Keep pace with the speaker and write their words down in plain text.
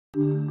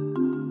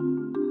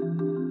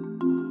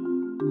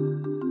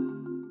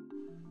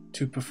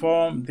To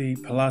perform the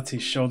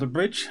Pilates shoulder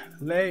bridge,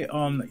 lay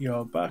on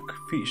your back,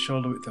 feet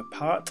shoulder width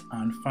apart,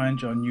 and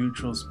find your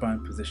neutral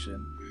spine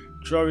position.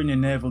 Drawing your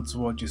navel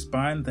towards your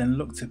spine, then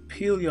look to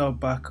peel your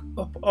back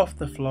up off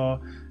the floor,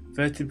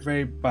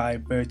 vertebrae by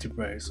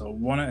vertebrae, so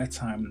one at a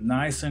time,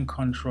 nice and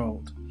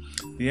controlled.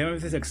 The aim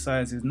of this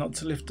exercise is not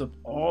to lift up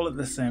all at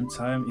the same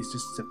time, it's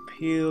just to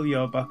peel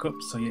your back up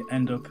so you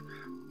end up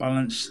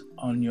balanced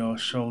on your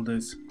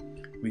shoulders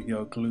with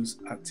your glutes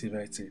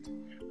activated.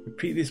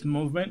 Repeat this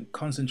movement,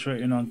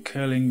 concentrating on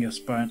curling your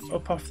spine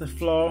up off the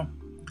floor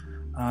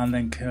and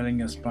then curling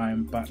your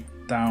spine back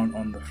down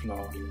on the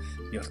floor.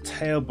 Your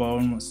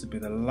tailbone wants to be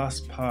the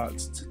last part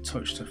to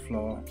touch the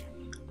floor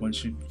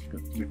once you've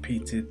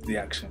repeated the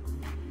action.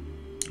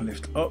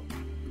 Lift up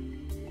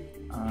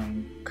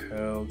and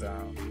curl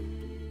down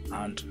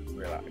and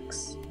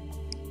relax.